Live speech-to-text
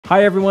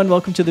Hi everyone,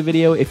 welcome to the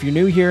video. If you're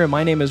new here,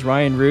 my name is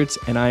Ralli Roots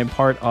and I am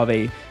part of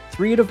a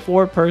 3 to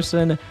 4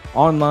 person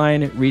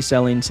online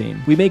reselling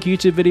team. We make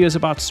YouTube videos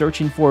about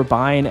searching for,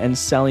 buying, and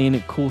selling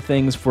cool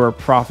things for a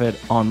profit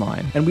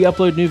online. And we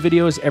upload new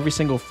videos every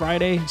single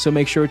Friday, so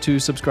make sure to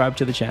subscribe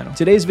to the channel.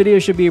 Today's video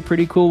should be a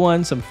pretty cool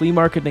one, some flea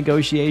market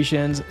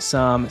negotiations,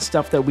 some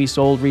stuff that we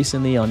sold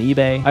recently on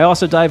eBay. I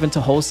also dive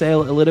into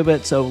wholesale a little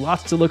bit, so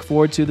lots to look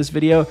forward to this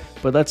video,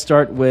 but let's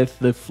start with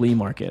the flea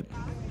market.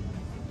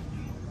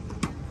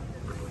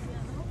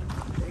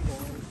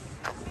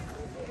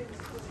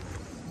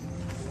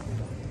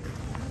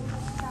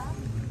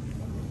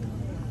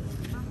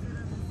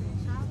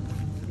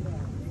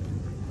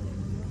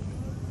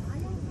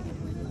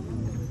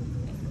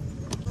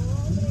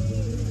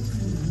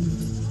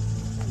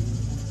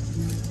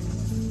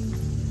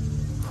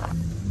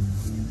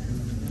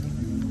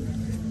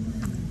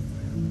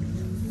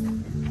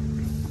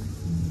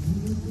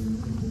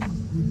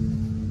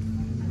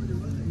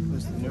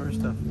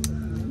 Stuff.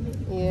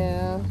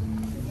 Yeah,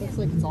 looks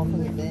like it's all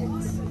from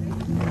events.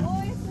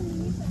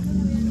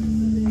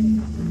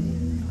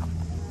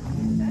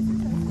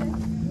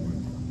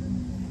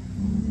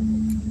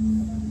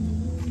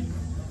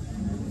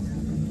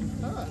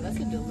 Oh, that's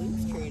a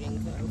Duluth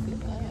trading co. Look at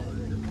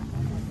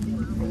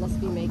that. They must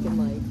be making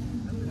like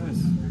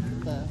nice.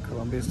 The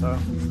Columbia style.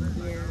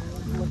 Yeah.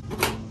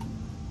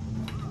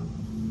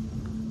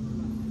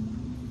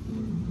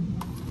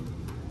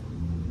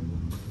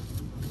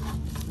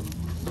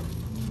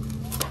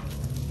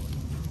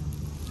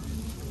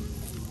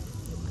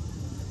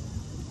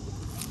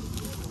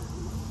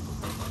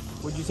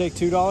 Would you take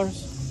 $2?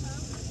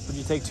 Would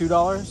you take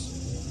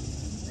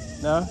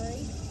 $2? No?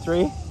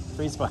 Three?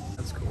 Three's fine.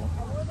 That's cool.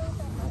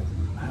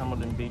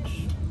 Hamilton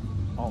Beach.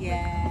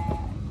 Yeah.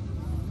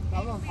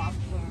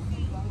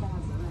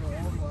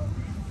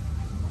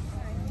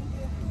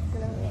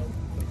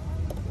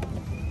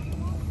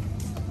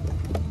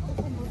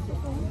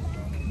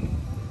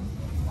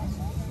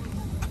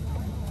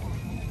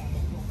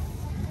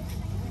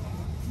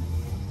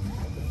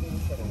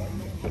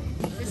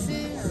 This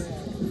is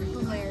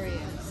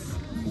hilarious.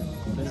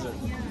 Is it?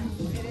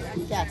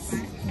 Yes.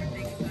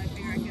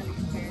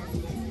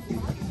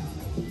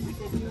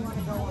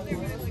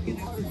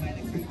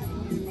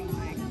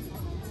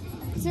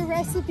 It's a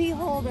recipe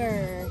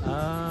holder.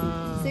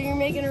 So you're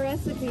making a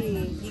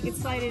recipe. You can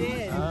slide it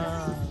in.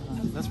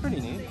 That's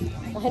pretty neat.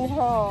 I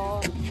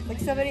know. Like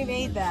somebody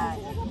made that.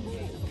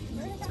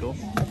 That's cool.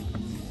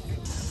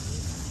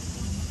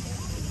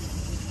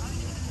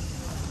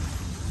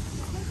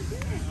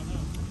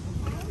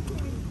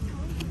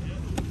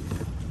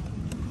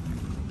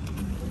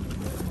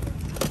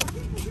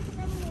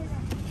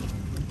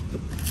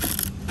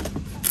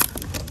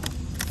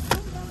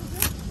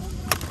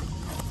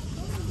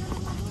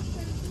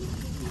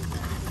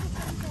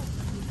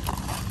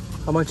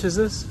 How much is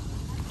this?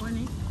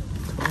 20.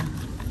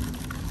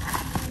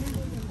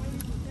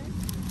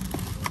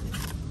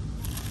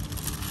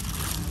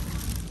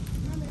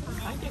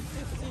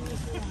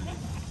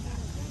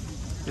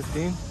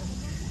 15?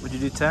 Would you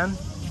do 10?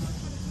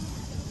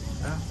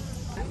 Yeah.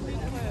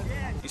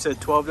 You said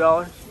 $12?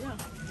 Yeah.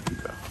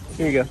 Okay.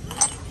 Here you go.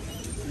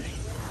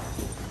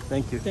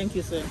 Thank you. Thank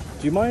you, sir.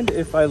 Do you mind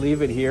if I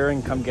leave it here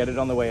and come get it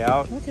on the way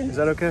out? Okay. Is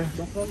that okay?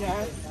 Don't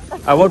forget.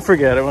 I won't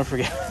forget. I won't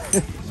forget.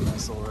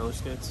 Nice little roller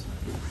skates.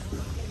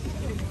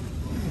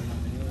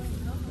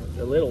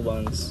 The little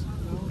ones.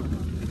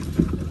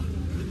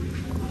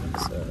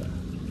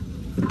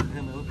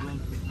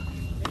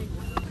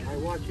 I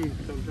watch you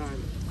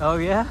sometimes. Oh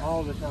yeah?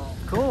 All the time.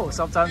 Cool.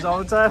 Sometimes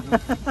all the time.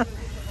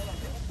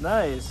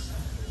 Nice.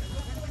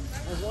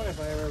 I was wondering if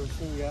I ever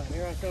seen you out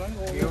here. I said, I'm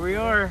going. Here we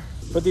are.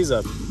 Put these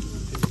up.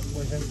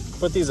 With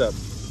Put these up.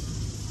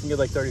 You can get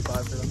like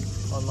 35 for them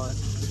online.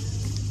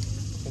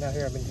 And out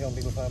here I've been telling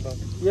people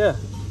 $5. Yeah.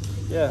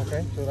 Yeah.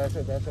 Okay, so that's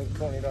a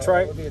 $20. Try-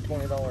 That would be a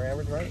 $20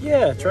 average, right?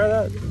 Yeah, try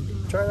that.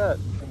 Try that.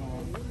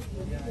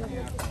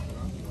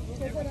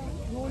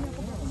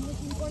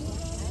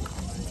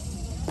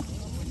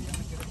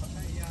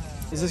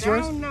 Is this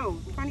yours? No,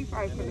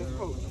 25 for this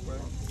coat.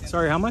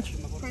 Sorry, how much?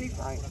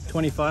 25.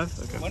 25?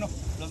 Okay.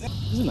 This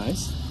is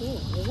nice. Yeah,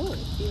 there's only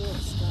a few little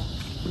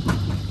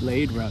stuff.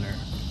 Blade Runner.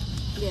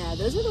 Yeah,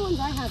 those are the ones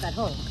I have at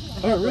home.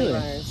 Oh, really?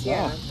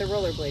 Yeah, Wow. the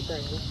rollerblade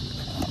brand.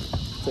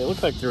 They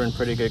look like they're in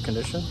pretty good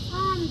condition.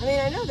 I mean,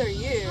 I know they're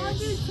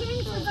used.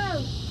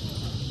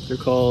 They're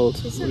called,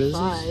 It's what is this?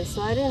 surprise,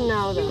 so I didn't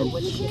know though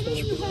which shipping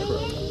would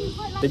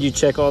be. Did you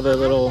check all the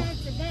little,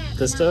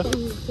 this stuff? Oh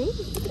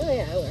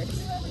yeah, it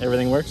works.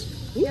 Everything works?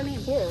 Yeah.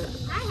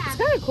 It's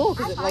kind of cool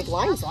because it like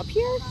lines up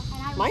here.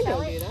 Mine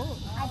don't do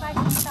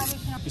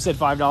that. You said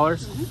 $5?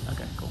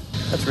 Okay, cool.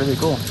 That's really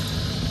cool.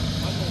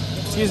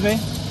 Excuse me,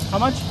 how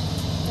much?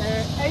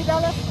 $8.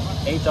 $8?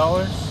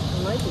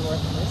 It might be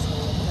worth this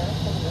one.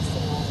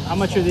 How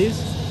much are these?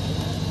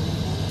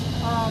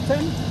 10.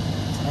 10.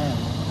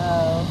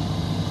 Oh.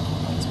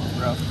 That's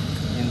rough.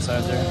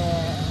 Inside there.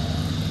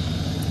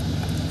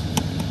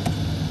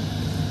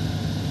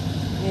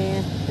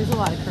 Yeah. There's a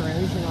lot of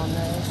corrosion on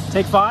those.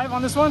 Take 5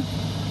 on this one?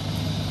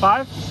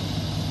 5?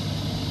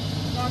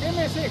 No, give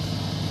me a 6.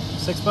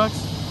 $6?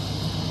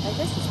 I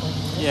guess it's like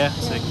Yeah,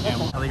 6. Okay.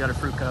 Yeah. Ellie got a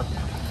fruit cup.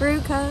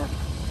 Fruit cup.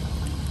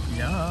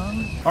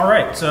 Yum. All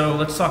right, so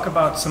let's talk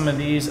about some of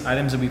these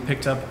items that we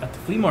picked up at the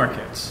flea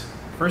markets.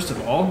 First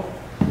of all,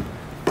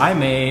 I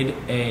made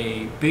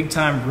a big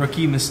time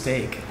rookie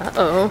mistake.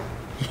 Uh-oh.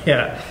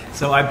 Yeah,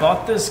 so I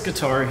bought this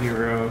Guitar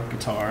Hero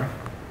guitar.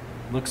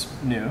 Looks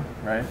new,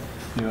 right?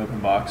 New open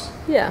box.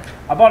 Yeah.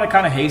 I bought it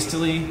kind of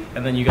hastily,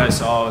 and then you guys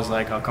saw I was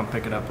like, I'll come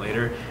pick it up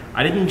later.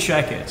 I didn't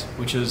check it,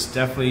 which is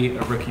definitely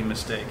a rookie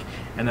mistake.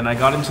 And then I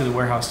got into the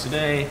warehouse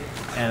today,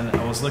 and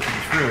I was looking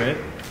through it,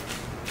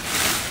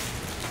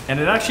 and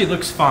it actually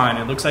looks fine.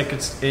 It looks like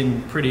it's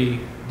in pretty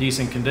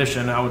decent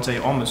condition. I would say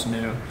almost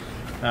new.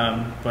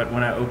 But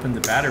when I opened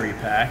the battery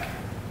pack,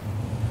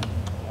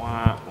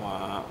 wah,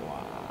 wah,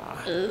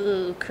 wah.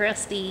 Ooh,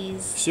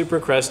 crusties. Super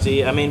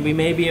crusty. I mean, we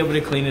may be able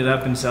to clean it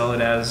up and sell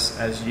it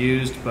as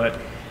used, but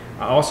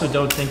I also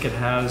don't think it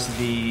has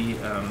the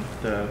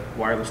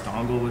wireless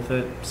dongle with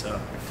it. So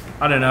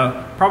I don't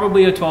know.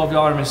 Probably a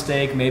 $12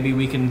 mistake. Maybe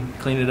we can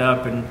clean it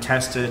up and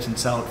test it and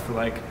sell it for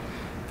like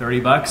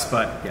 $30,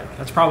 but yeah,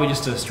 that's probably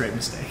just a straight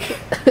mistake.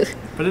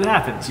 But it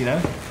happens, you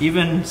know?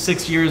 Even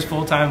 6 years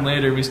full-time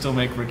later, we still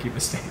make rookie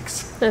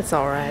mistakes. That's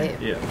all right.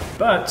 Yeah,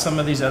 but some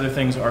of these other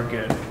things are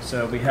good.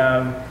 So we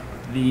have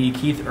the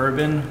Keith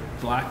Urban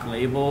Black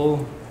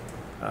Label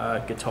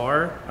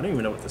guitar. I don't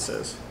even know what this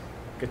is.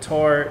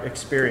 Guitar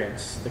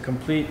Experience, the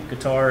complete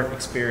guitar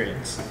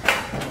experience.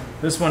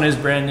 This one is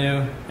brand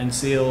new and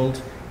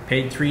sealed.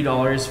 Paid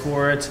 $3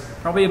 for it.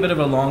 Probably a bit of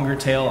a longer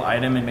tail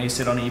item. It may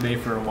sit on eBay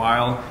for a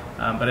while,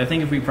 but I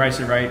think if we price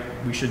it right,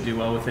 we should do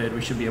well with it.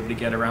 We should be able to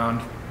get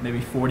around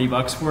maybe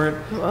 $40 for it.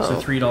 Whoa. So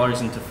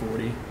 $3 into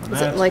 40.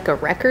 Is it like a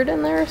record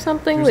in there or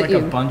something? There's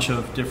like a bunch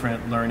of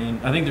different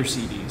learning. I think they're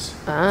CDs.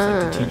 Ah.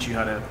 It's like to teach you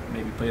how to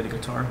maybe play the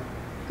guitar,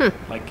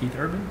 like Keith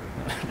Urban.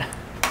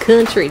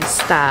 Country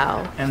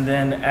style. And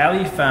then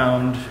Allie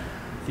found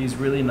these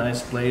really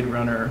nice Blade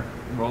Runner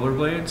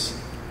rollerblades,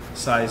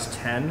 size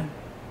 10.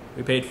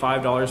 We paid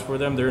 $5 for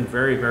them. They're in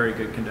very, very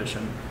good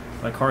condition.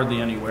 Like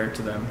hardly any wear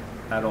to them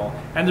at all.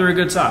 And they're a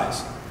good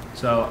size.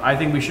 So I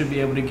think we should be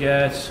able to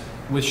get,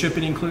 with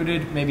shipping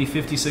included, maybe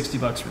 50, 60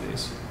 bucks for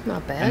these.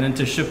 Not bad. And then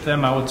to ship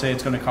them, I would say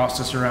it's going to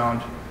cost us around,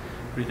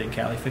 what do you think,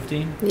 Callie,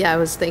 15? Yeah, I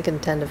was thinking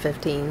 10 to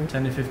 15.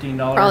 10 to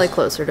 $15? Probably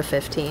closer to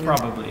 15.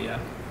 Probably, yeah.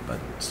 But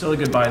still a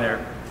good buy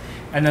there.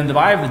 And then the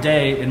buy of the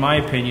day, in my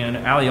opinion,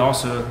 Allie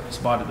also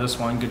spotted this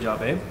one, good job,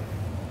 babe,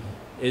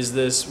 is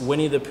this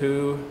Winnie the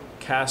Pooh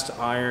cast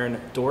iron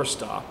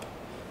doorstop.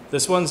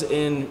 This one's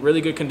in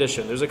really good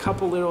condition. There's a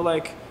couple little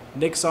like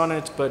nicks on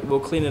it, but we'll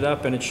clean it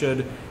up and it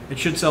should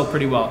sell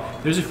pretty well.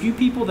 There's a few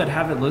people that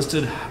have it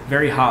listed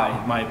very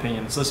high, in my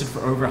opinion. It's listed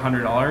for over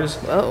 $100.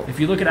 Whoa. If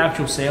you look at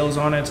actual sales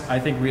on it, I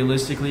think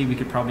realistically we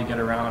could probably get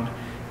around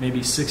maybe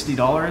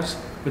 $60,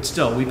 but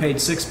still, we paid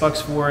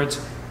 $6 for it.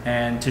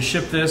 And to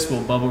ship this,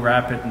 we'll bubble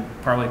wrap it and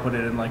probably put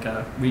it in like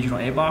a regional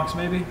A box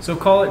maybe. So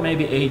call it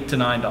maybe $8 to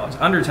 $9,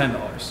 under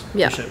 $10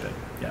 Yeah. to ship it.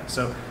 Yeah,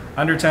 so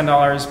under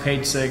 $10,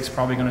 paid $6,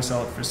 probably gonna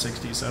sell it for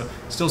 $60. So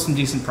still some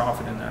decent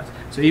profit in that.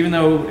 So even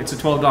though it's a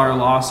 $12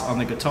 loss on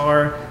the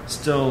guitar,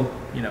 still,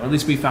 you know, at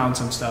least we found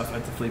some stuff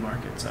at the flea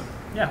market, so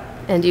yeah.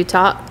 And you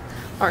taught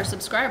our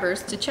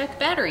subscribers to check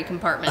battery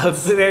compartments. A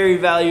very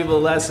valuable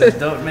lesson.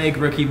 Don't make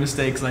rookie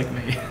mistakes like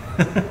me.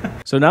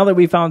 So now that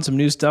we found some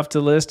new stuff to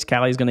list,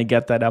 Callie's going to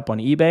get that up on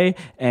eBay,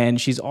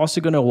 and she's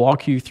also going to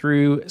walk you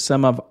through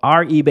some of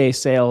our eBay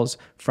sales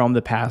from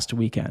the past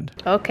weekend.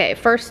 Okay,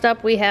 first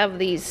up we have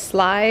these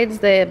slides.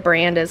 The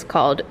brand is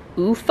called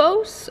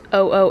OOFOS,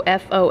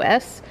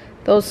 OOFOS.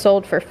 Those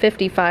sold for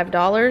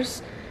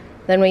 $55.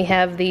 Then we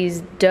have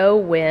these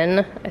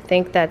Do-Win. I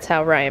think that's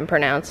how Ryan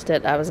pronounced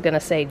it. I was going to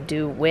say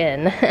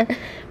Do-Win,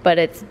 but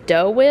it's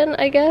Do-Win,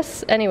 I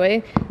guess.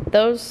 Anyway,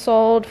 those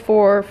sold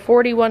for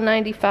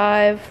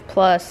 $41.95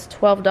 plus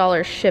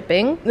 $12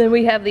 shipping. Then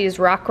we have these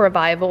Rock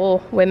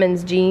Revival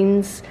women's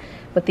jeans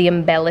with the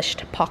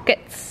embellished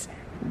pockets.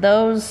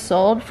 Those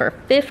sold for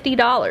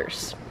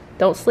 $50.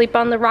 Don't sleep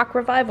on the Rock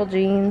Revival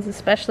jeans,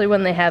 especially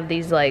when they have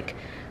these like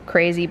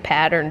crazy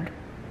patterned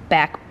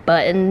back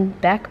button,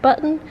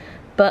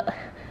 but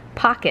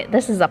pocket.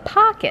 This is a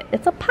pocket.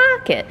 It's a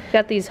pocket.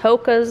 Got these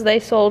Hokas. They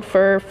sold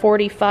for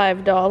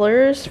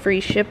 $45, free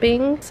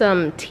shipping.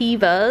 Some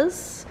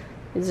Tevas.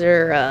 These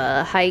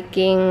are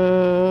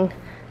hiking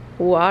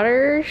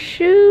water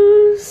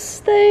shoes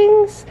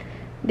things.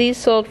 These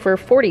sold for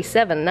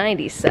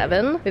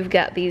 $47.97. We've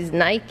got these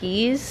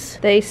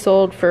Nikes. They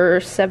sold for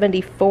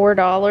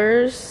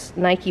 $74.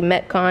 Nike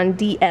Metcon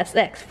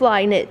DSX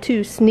Flyknit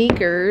 2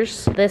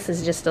 sneakers. This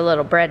is just a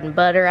little bread and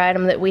butter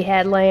item that we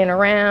had laying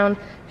around.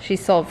 She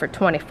sold for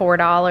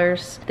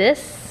 $24.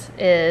 This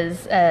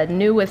is a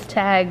new with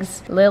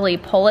tags Lily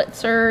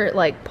Pulitzer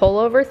like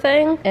pullover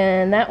thing,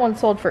 and that one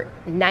sold for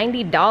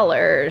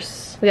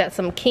 $90. We got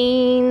some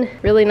Keen,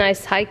 really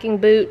nice hiking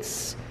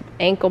boots,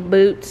 ankle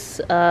boots.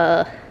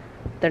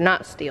 They're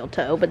not steel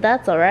toe, but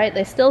that's all right.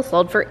 They still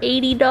sold for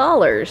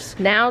 $80.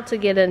 Now to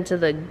get into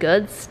the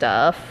good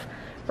stuff,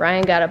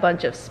 Ryan got a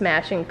bunch of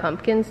Smashing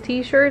Pumpkins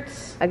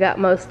t-shirts. I got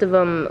most of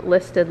them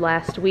listed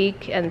last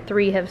week and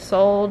 3 have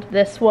sold.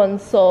 This one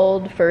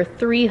sold for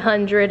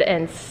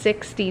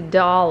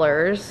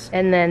 $360.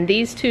 And then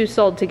these 2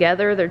 sold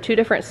together. They're 2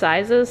 different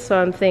sizes, so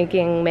I'm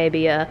thinking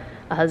maybe a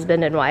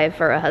husband and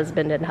wife, or a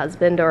husband and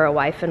husband, or a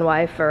wife and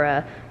wife, or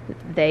a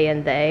they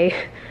and they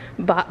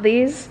bought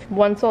these.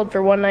 One sold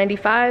for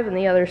 $195 and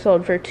the other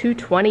sold for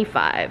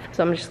 $225.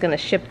 So I'm just gonna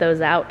ship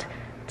those out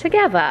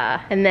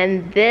together. And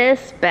then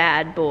this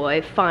bad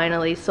boy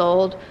finally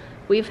sold.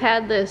 We've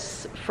had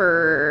this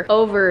for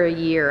over a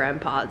year, I'm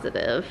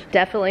positive.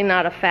 Definitely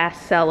not a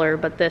fast seller,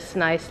 but this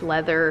nice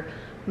leather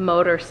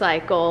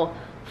motorcycle,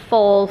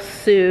 full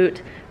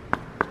suit,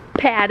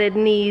 padded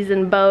knees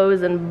and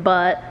bows and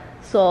butt,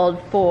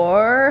 sold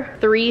for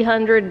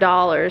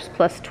 $300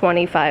 plus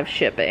 25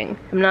 shipping.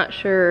 I'm not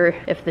sure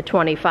if the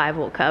 25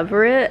 will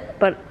cover it,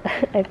 but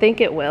I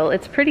think it will.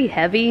 It's pretty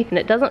heavy and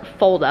it doesn't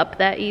fold up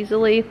that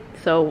easily.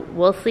 So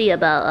we'll see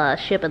about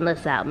shipping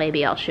this out.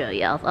 Maybe I'll show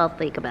you. I'll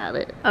think about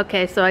it.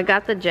 Okay, so I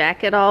got the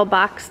jacket all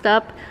boxed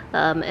up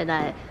and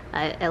I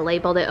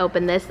labeled it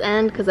open this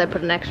end because I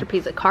put an extra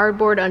piece of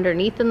cardboard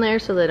underneath in there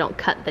so they don't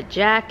cut the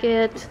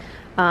jacket.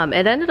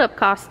 It ended up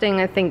costing,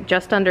 I think,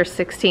 just under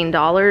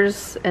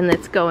 $16, and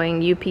it's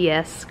going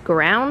UPS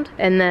ground.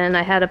 And then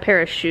I had a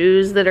pair of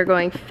shoes that are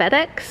going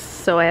FedEx.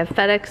 So I have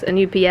FedEx and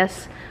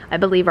UPS, I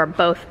believe, are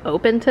both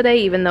open today,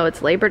 even though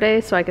it's Labor Day,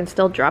 so I can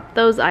still drop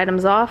those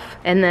items off.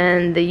 And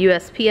then the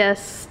USPS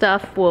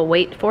stuff will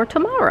wait for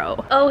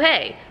tomorrow. Oh,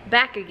 hey.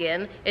 Back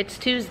again. It's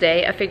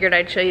Tuesday. I figured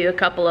I'd show you a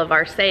couple of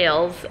our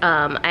sales.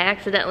 I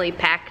accidentally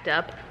packed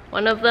up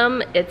one of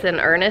them. It's an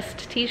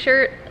Ernest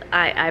t-shirt.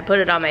 I put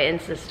it on my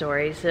Insta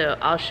story, so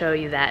I'll show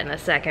you that in a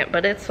second,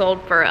 but it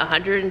sold for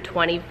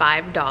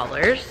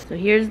 $125. So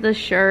here's the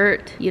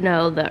shirt. You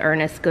know, the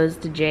Ernest goes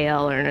to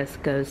jail,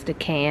 Ernest goes to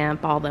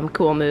camp, all them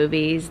cool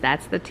movies.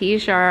 That's the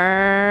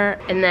t-shirt.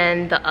 And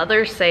then the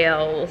other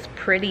sale was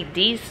pretty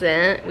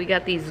decent. We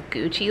got these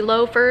Gucci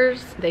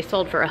loafers. They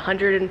sold for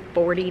 $140.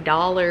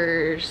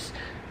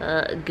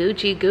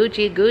 Gucci,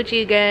 Gucci,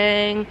 Gucci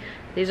gang.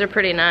 These are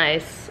pretty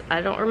nice.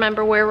 I don't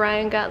remember where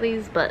Ryan got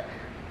these, but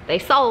they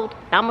sold.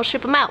 Now I'm gonna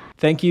ship them out.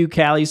 Thank you,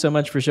 Callie, so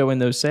much for showing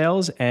those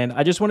sales. And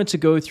I just wanted to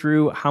go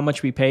through how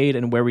much we paid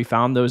and where we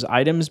found those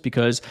items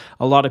because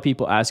a lot of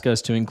people ask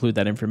us to include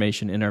that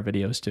information in our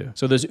videos too.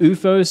 So those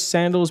UFOs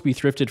sandals we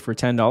thrifted for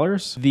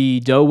 $10.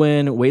 The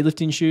Dowen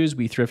weightlifting shoes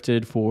we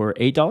thrifted for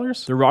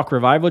 $8. The Rock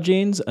Revival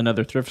jeans,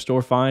 another thrift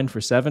store find for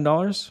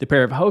 $7. The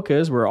pair of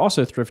Hokas were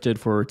also thrifted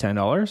for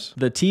 $10.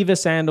 The Tiva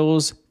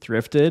sandals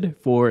thrifted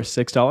for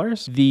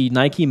 $6. The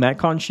Nike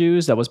Metcon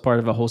shoes, that was part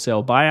of a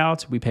wholesale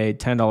buyout, we paid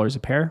 $10 a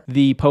pair.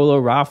 The Polo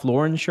Ralph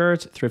Lauren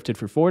shirt thrifted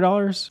for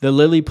 $4. The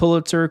Lily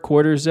Pulitzer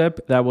quarter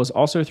zip, that was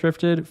also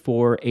thrifted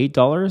for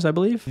 $8, I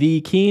believe.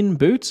 The Keen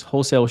boots,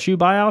 wholesale shoe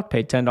buyout,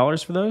 paid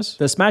 $10 for those.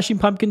 The Smashing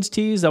Pumpkins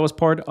tees, that was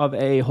part of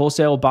a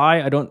wholesale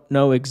buy. I don't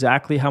know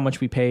exactly how much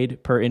we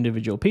paid per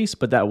individual piece,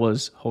 but that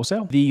was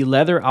wholesale. The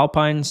leather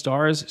Alpine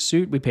Stars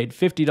suit, we paid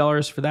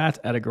 $50 for that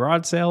at a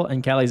garage sale,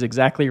 and Callie's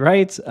exactly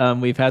right.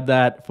 We've had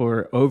that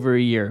for over a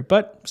year,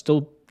 but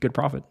still good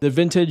profit. The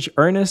vintage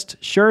Ernest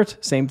shirt,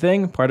 same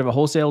thing, part of a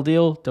wholesale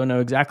deal. Don't know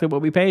exactly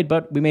what we paid,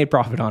 but we made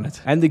profit on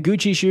it. And the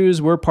Gucci shoes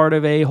were part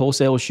of a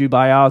wholesale shoe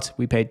buyout.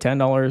 We paid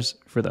 $10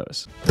 for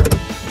those.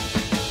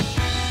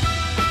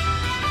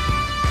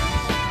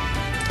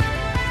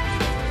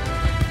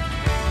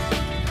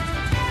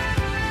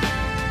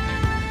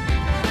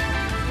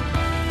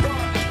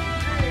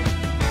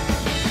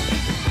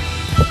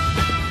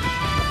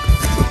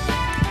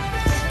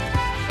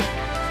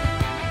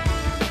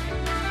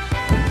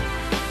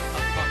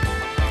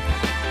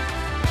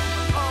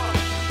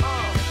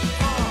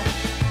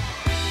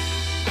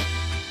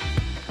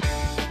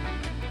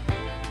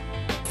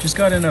 Just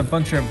got in a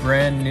bunch of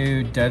brand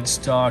new dead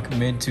stock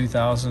mid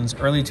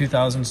 2000s, early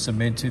 2000s to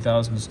mid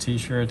 2000s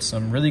t-shirts.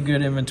 Some really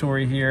good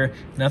inventory here.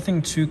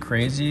 Nothing too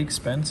crazy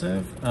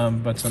expensive,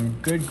 but some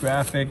good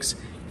graphics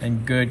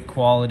and good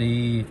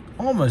quality,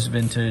 almost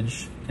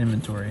vintage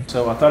inventory.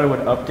 So I thought I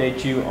would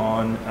update you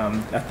on,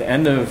 at the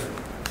end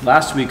of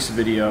last week's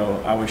video,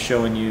 I was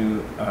showing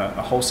you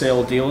a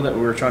wholesale deal that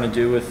we were trying to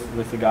do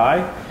with the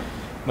guy.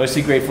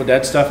 Mostly Grateful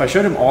Dead stuff. I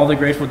showed him all the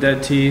Grateful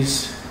Dead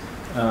tees,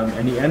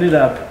 and he ended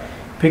up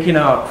picking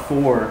out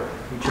 4.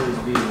 He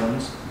chose these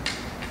ones.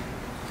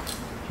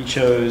 He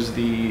chose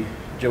the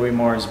Joey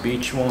Mars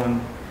Beach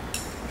one,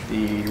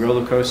 the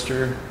roller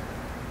coaster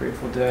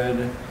Grateful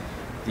Dead,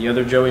 the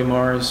other Joey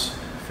Mars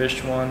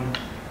fish one,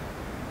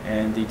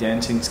 and the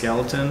Dancing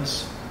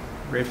Skeletons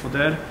Grateful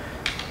Dead.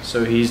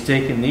 So he's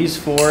taken these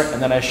 4,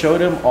 and then I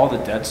showed him all the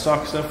dead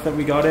stock stuff that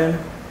we got in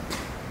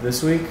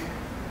this week.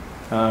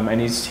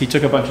 And he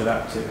took a bunch of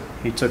that too.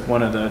 He took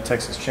one of the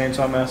Texas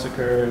Chainsaw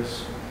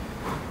Massacres.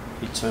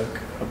 He took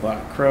a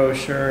Black Crow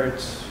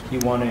shirt. He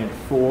wanted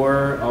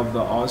 4 of the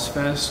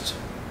Ozfest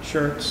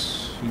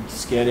shirts.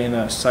 He's getting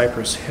a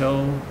Cypress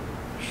Hill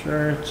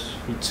shirt.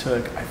 He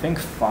took, I think,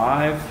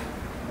 5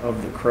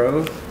 of the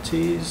Crow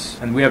tees,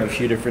 and we have a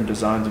few different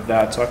designs of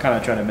that, so I kind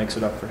of try to mix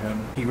it up for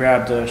him. He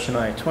grabbed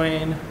Shania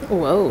Twain.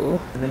 Whoa.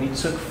 And then he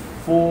took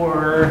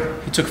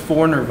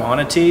four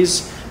Nirvana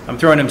tees. I'm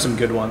throwing him some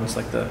good ones,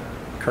 like the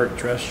Kurt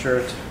dress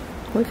shirt.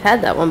 We've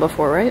had that one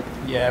before, right?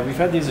 Yeah, we've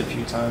had these a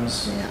few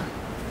times. Yeah.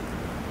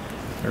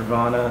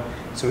 Nirvana.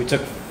 So we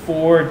took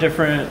 4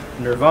 different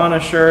Nirvana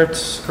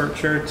shirts, Kurt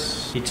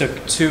shirts. He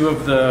took 2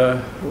 of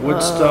the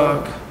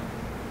Woodstock. Whoa.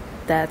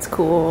 That's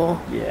cool.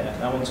 Yeah,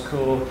 that one's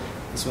cool.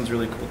 This one's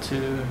really cool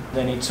too.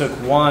 Then he took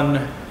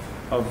 1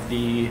 of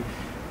the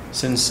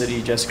Sin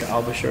City Jessica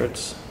Alba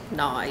shirts.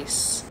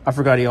 Nice. I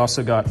forgot he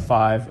also got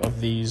 5 of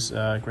these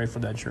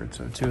Grateful Dead shirts.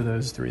 So 2 of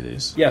those, 3 of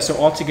these. Yeah, so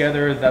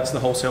altogether, that's the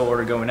wholesale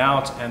order going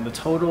out. And the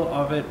total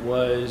of it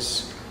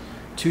was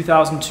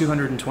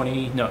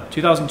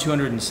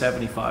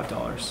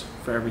 $2,275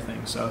 for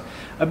everything. So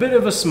a bit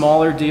of a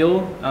smaller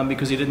deal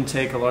because he didn't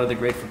take a lot of the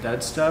Grateful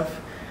Dead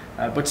stuff.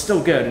 But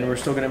still good, and we're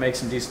still going to make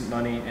some decent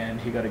money, and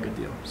he got a good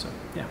deal, so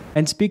yeah.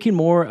 And speaking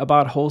more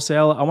about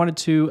wholesale, I wanted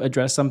to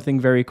address something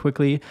very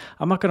quickly.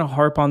 I'm not going to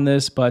harp on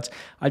this, but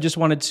I just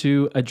wanted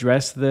to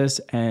address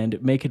this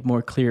and make it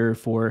more clear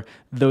for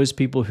those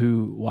people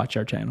who watch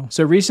our channel.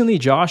 So recently,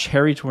 Josh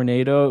Harry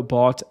Tornado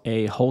bought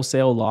a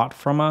wholesale lot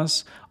from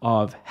us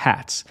of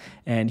hats,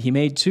 and he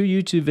made 2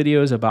 YouTube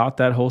videos about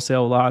that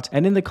wholesale lot.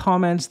 And in the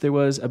comments, there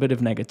was a bit of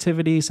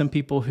negativity, some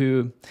people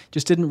who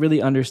just didn't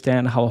really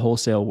understand how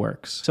wholesale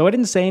works. So I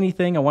didn't say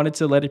anything. I wanted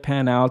to let it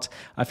pan out.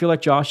 I feel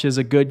like Josh is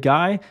a good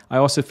guy. I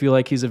also feel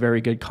like he's a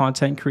very good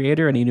content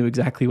creator, and he knew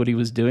exactly what he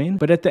was doing.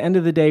 But at the end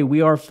of the day,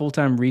 we are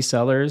full-time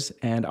resellers,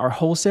 and our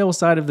wholesale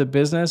side of the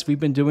business, we've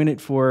been doing it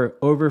for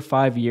over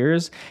 5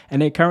 years,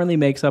 and it currently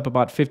makes up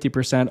about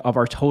 50% of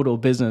our total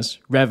business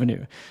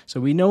revenue. So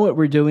we know what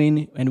we're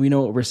doing, and we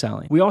know what we're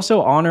selling. We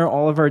also honor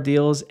all of our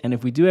deals, and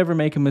if we do ever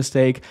make a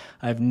mistake,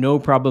 I have no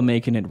problem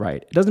making it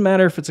right. It doesn't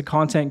matter if it's a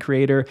content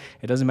creator,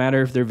 it doesn't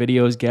matter if their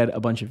videos get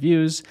a bunch of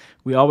views,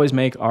 we always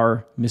make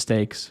our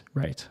mistakes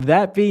right.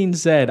 That being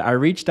said, I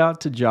reached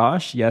out to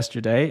Josh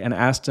yesterday and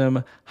asked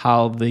him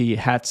how the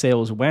hat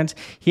sales went.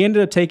 He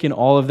ended up taking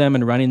all of them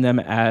and running them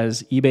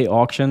as eBay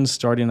auctions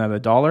starting at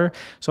 $1.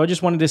 So I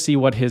just wanted to see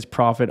what his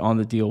profit on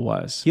the deal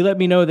was. He let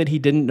me know that he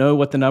didn't know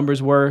what the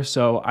numbers were,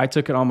 so I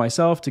took it on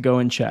myself to go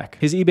and check.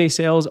 His eBay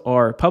sales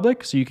are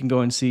public, so you can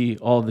go and see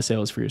all of the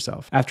sales for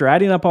yourself. After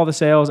adding up all the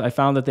sales, I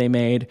found that they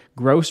made,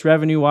 gross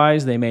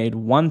revenue-wise, they made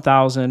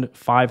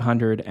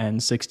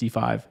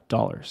 $1,565.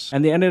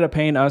 And they ended up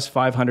paying us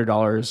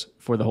 $500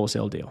 for the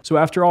wholesale deal. So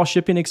after all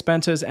shipping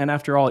expenses and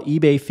after all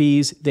eBay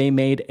fees, they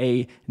made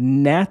a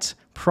net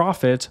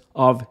profit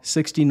of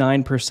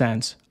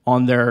 69%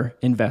 on their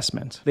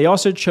investment. They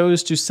also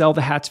chose to sell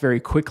the hats very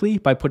quickly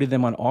by putting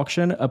them on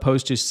auction,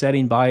 opposed to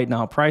setting buy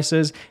now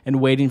prices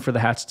and waiting for the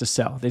hats to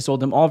sell. They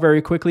sold them all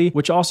very quickly,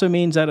 which also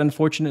means that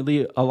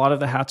unfortunately a lot of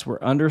the hats were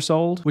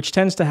undersold, which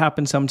tends to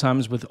happen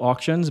sometimes with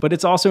auctions. But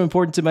it's also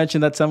important to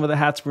mention that some of the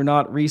hats were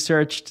not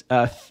researched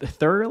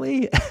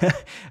thoroughly,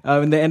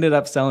 and they ended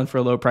up selling for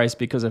a low price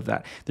because of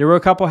that. There were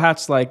a couple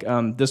hats like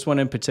this one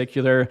in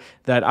particular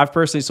that I've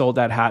personally sold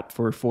that hat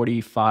for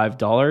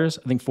 $45,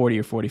 I think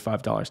 $40 or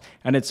 $45,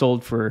 and it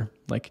sold for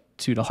like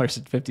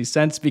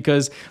 $2.50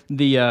 because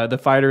the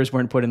fighters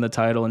weren't put in the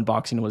title and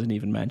boxing wasn't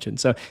even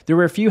mentioned. So there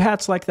were a few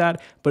hats like that,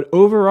 but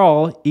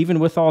overall, even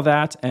with all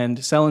that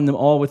and selling them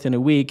all within a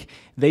week,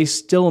 they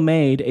still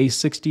made a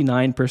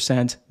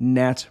 69%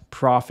 net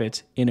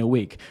profit in a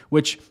week,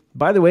 which,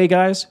 by the way,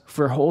 guys,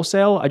 for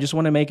wholesale, I just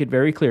want to make it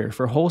very clear.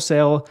 For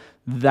wholesale,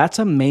 that's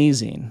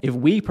amazing. If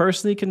we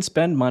personally can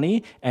spend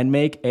money and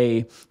make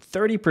a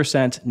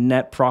 30%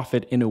 net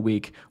profit in a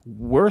week,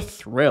 we're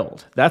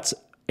thrilled. That's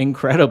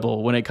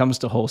incredible when it comes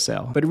to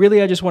wholesale. But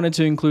really, I just wanted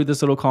to include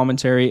this little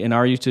commentary in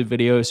our YouTube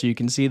video so you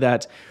can see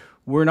that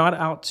we're not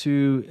out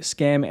to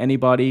scam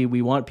anybody.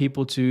 We want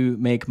people to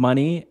make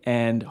money,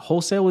 and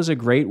wholesale is a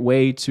great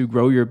way to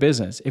grow your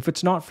business. If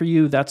it's not for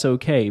you, that's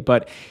okay,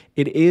 but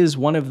it is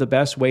one of the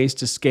best ways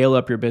to scale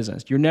up your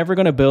business. You're never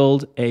going to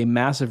build a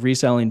massive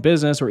reselling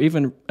business or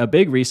even a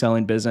big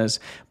reselling business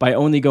by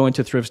only going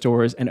to thrift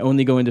stores and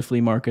only going to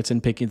flea markets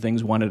and picking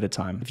things one at a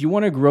time. If you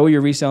want to grow your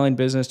reselling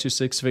business to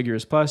 6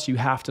 figures plus, you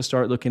have to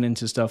start looking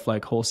into stuff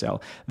like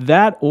wholesale.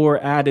 That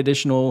or add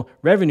additional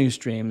revenue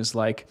streams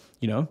like,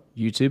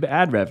 YouTube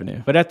ad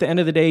revenue. But at the end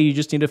of the day, you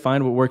just need to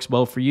find what works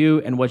well for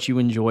you and what you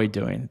enjoy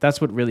doing.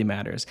 That's what really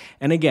matters.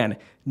 And again,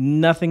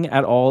 nothing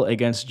at all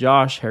against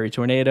Josh, Harry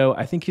Tornado.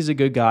 I think he's a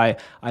good guy.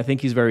 I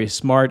think he's very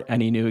smart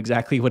and he knew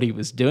exactly what he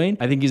was doing.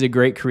 I think he's a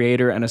great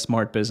creator and a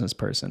smart business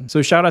person.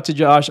 So shout out to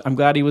Josh. I'm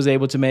glad he was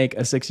able to make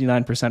a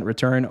 69%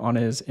 return on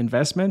his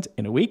investment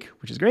in a week,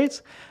 which is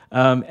great.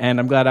 And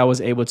I'm glad I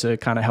was able to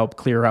kind of help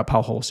clear up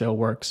how wholesale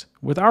works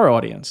with our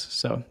audience.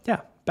 So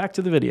yeah. Back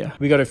to the video.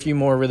 We got a few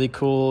more really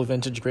cool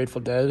vintage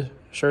Grateful Dead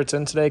shirts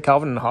in today.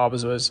 Calvin and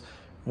Hobbes was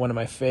one of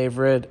my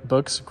favorite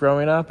books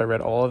growing up. I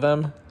read all of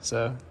them.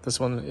 So this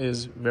one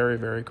is very,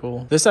 very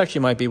cool. This actually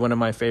might be one of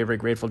my favorite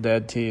Grateful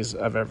Dead tees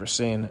I've ever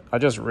seen. I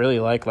just really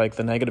like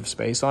the negative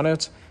space on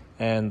it,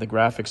 and the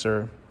graphics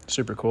are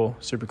Super cool,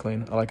 super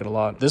clean. I like it a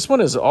lot. This one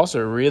is also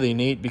really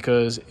neat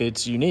because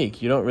it's unique.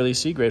 You don't really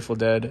see Grateful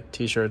Dead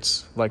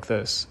t-shirts like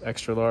this,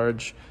 extra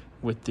large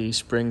with the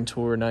Spring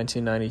Tour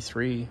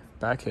 1993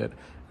 back hit.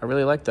 I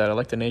really like that. I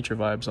like the nature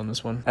vibes on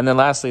this one. And then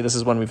lastly, this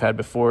is one we've had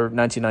before,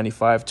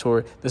 1995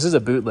 tour. This is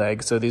a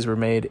bootleg, so these were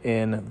made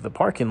in the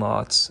parking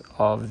lots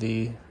of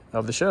the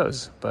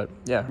shows. But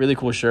yeah, really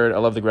cool shirt. I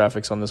love the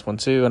graphics on this one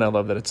too, and I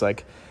love that it's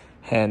like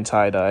hand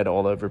tie-dyed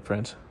all over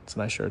print. It's a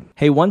nice shirt.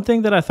 Hey, one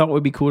thing that I thought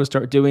would be cool to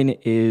start doing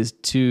is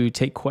to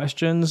take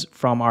questions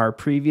from our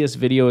previous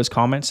videos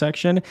comment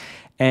section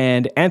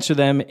and answer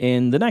them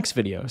in the next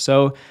video.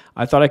 So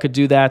I thought I could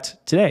do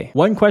that today.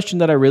 One question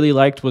that I really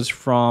liked was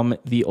from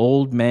the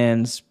Old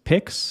Man's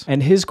Picks.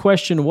 And his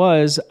question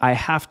was, I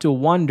have to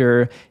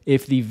wonder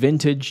if the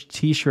vintage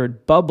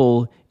t-shirt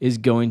bubble is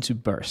going to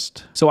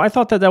burst. So I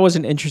thought that that was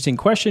an interesting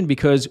question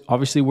because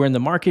obviously we're in the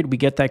market. We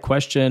get that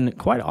question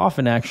quite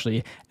often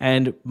actually.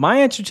 And my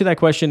answer to that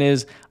question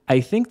is, I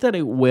think that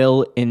it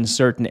will in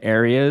certain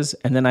areas,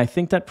 and then I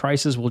think that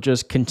prices will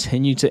just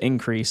continue to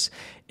increase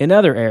in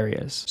other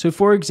areas. So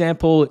for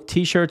example,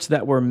 t-shirts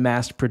that were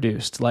mass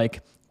produced, like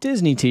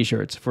Disney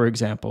t-shirts, for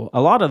example. A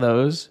lot of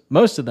those,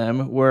 most of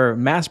them, were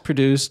mass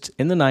produced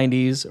in the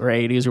 90s or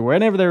 80s or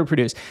whenever they were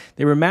produced.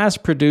 They were mass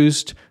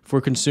produced for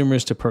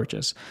consumers to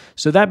purchase.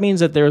 So that means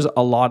that there's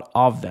a lot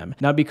of them.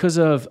 Now, because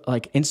of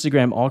like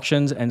Instagram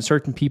auctions and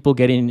certain people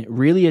getting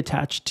really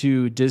attached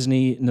to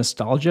Disney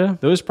nostalgia,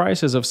 those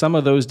prices of some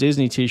of those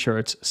Disney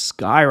t-shirts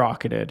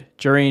skyrocketed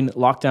during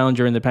lockdown,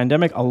 during the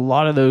pandemic. A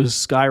lot of those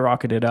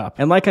skyrocketed up.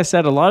 And like I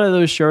said, a lot of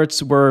those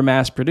shirts were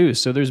mass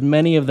produced. So there's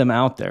many of them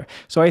out there.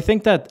 So I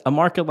think that a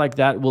market like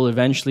that will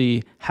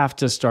eventually have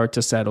to start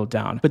to settle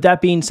down. But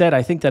that being said,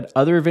 I think that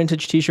other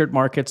vintage t-shirt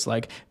markets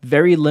like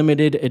very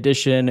limited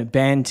edition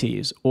band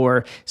tees,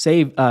 or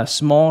say a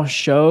small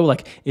show,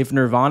 like if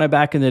Nirvana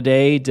back in the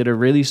day did a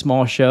really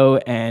small show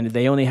and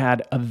they only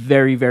had a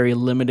very, very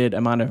limited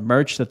amount of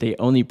merch that they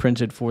only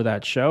printed for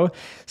that show,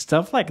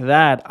 stuff like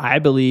that, I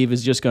believe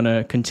is just going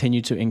to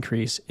continue to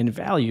increase in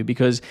value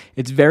because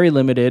it's very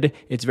limited,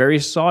 it's very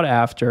sought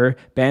after.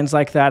 Bands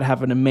like that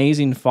have an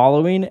amazing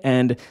following,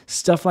 and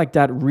stuff like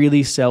that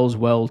really sells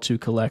well to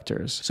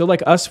collectors. So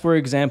like us, for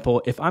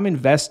example, if I'm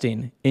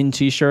investing in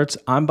t-shirts,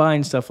 I'm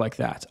buying stuff like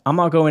that. I'm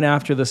not going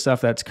after the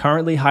stuff that's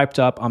currently hyped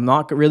up. I'm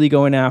not really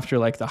going after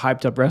like the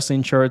hyped up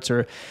wrestling shirts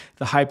or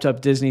the hyped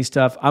up Disney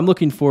stuff. I'm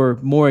looking for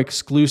more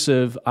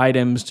exclusive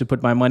items to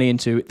put my money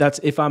into. That's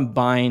if I'm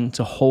buying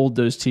to hold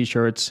those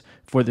t-shirts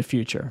for the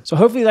future. So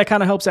hopefully that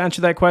kind of helps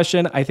answer that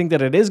question. I think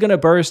that it is going to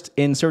burst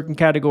in certain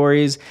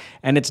categories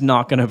and it's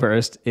not going to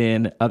burst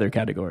in other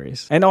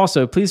categories. And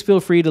also, please feel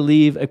free to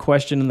leave a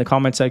question in the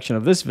comment section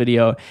of this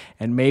video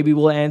and maybe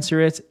we'll answer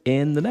it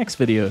in the next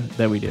video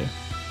that we do.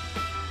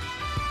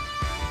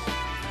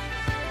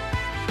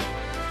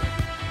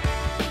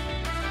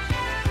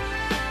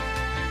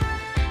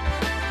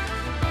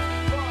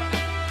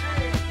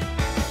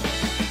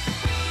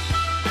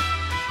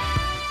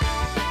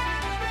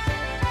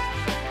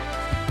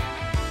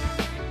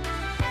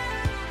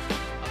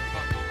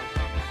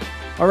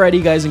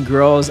 Alrighty guys and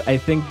girls, I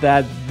think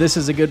that this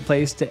is a good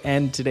place to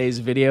end today's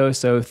video.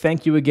 So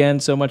thank you again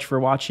so much for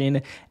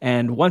watching.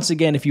 And once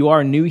again, if you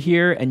are new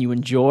here and you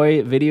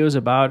enjoy videos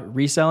about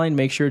reselling,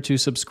 make sure to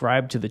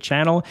subscribe to the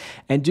channel.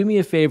 And do me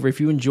a favor, if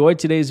you enjoyed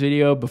today's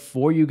video,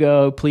 before you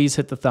go, please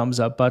hit the thumbs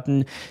up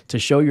button to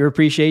show your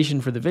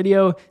appreciation for the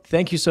video.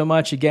 Thank you so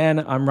much again.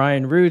 I'm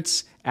Ryan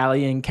Roots.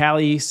 Allie and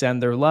Callie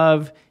send their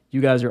love.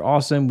 You guys are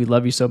awesome. We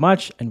love you so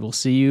much. And we'll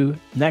see you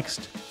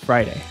next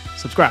Friday.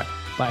 Subscribe.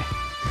 Bye.